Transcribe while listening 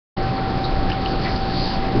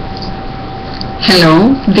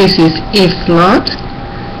Hello, this is Flood.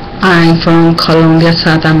 I'm from Colombia,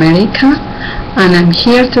 South America, and I'm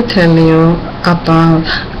here to tell you about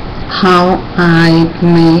how I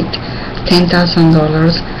made $10,000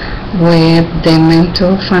 with the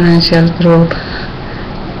Mentor Financial Group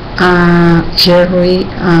Jerry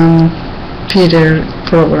and Peter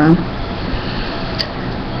program.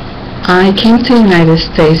 I came to the United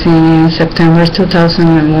States in September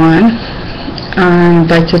 2001, and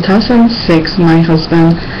by 2006 my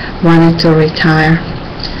husband wanted to retire.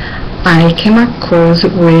 I came across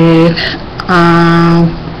with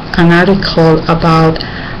an article about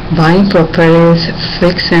buying properties,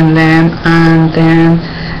 fixing them, and then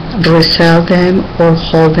resell them or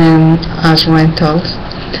hold them as rentals.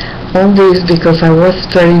 All this because I was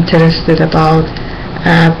very interested about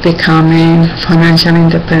becoming financially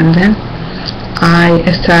independent. I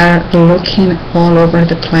started looking all over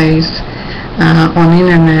the place on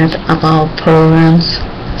internet about programs.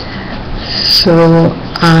 So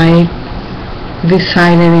I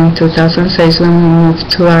decided in 2006 when we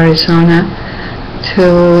moved to Arizona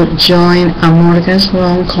to join a mortgage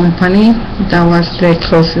loan company. That was the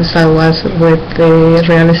closest I was with the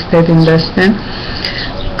real estate investing.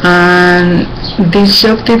 And this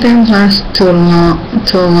job didn't last too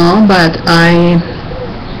long, but I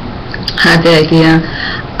had the idea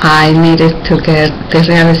I needed to get the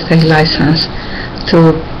real estate license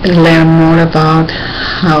to learn more about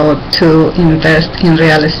how to invest in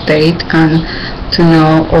real estate and to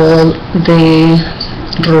know all the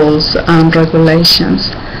rules and regulations.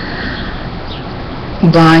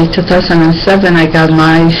 By 2007 I got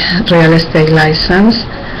my real estate license.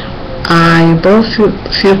 I bought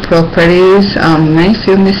few properties, made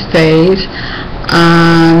few mistakes,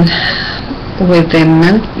 and with the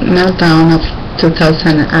meltdown of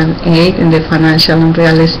 2008 in the financial and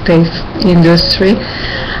real estate industry,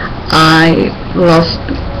 I lost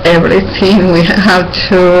everything. We had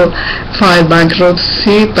to file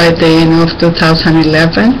bankruptcy by the end of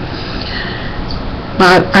 2011,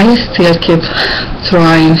 but I still keep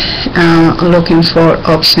trying, looking for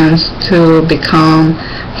options to become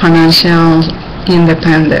financial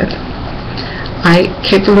independent. I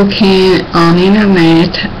keep looking on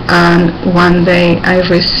internet, and one day I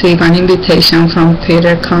received an invitation from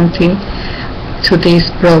Peter County to this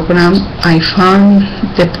program. I found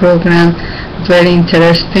the program very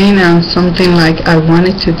interesting and something like I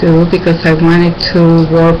wanted to do because I wanted to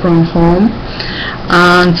work from home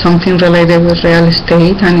and something related with real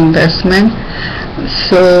estate and investment.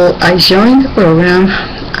 So I joined the program.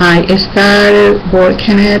 I started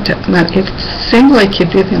working it, but it seemed like it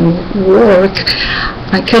didn't work.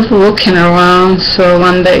 I kept looking around, so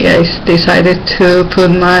one day I decided to put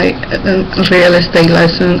my real estate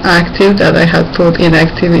license active that I had put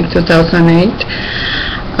inactive in 2008.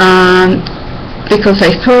 Because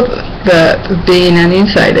I thought that being an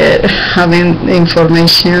insider, having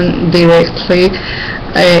information directly,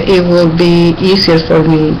 it would be easier for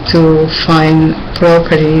me to find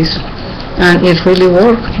properties. And it really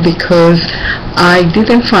worked because I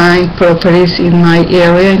didn't find properties in my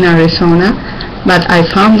area in Arizona, but I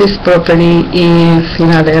found this property in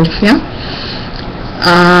Philadelphia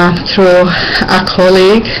through a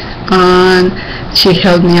colleague, and she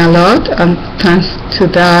helped me a lot, and thanks to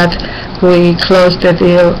that we closed the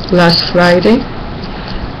deal last Friday.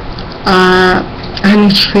 And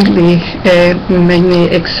it really made me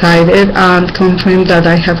excited and confirmed that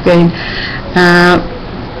I have gained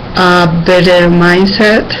a better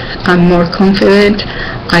mindset. I'm more confident.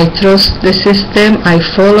 I trust the system. I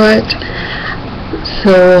follow it.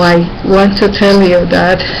 So I want to tell you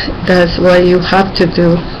that that's what you have to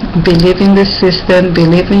do. Believe in the system.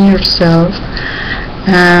 Believe in yourself.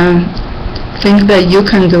 Think that you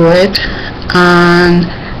can do it and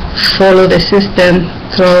follow the system.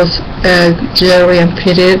 Trust Jerry and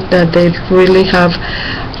Peter that they really have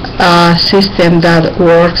a system that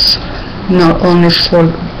works not only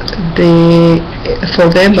for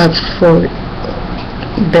them but for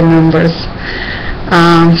the members,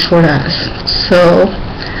 for us. So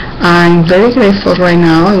I'm very grateful right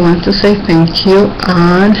now. I want to say thank you,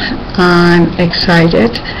 and I'm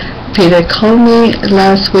excited. Peter called me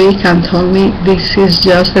last week and told me this is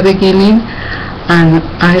just the beginning, and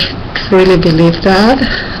I really believe that.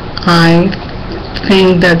 I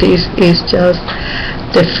think that this is just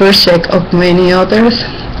the first check of many others.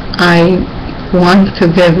 I want to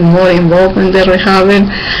get more involved in the rehabbing.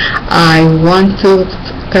 I want to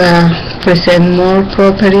present more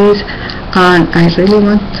properties, and I really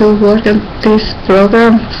want to work on this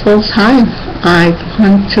program full time. I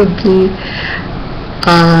want to be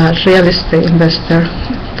a real estate investor.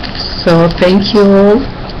 So thank you all.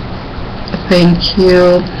 Thank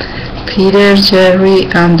you, Peter, Jerry,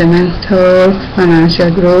 and the Mentor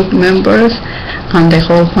Financial Group members and the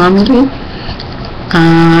whole family,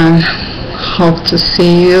 and hope to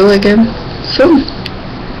see you again soon.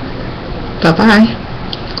 Bye-bye.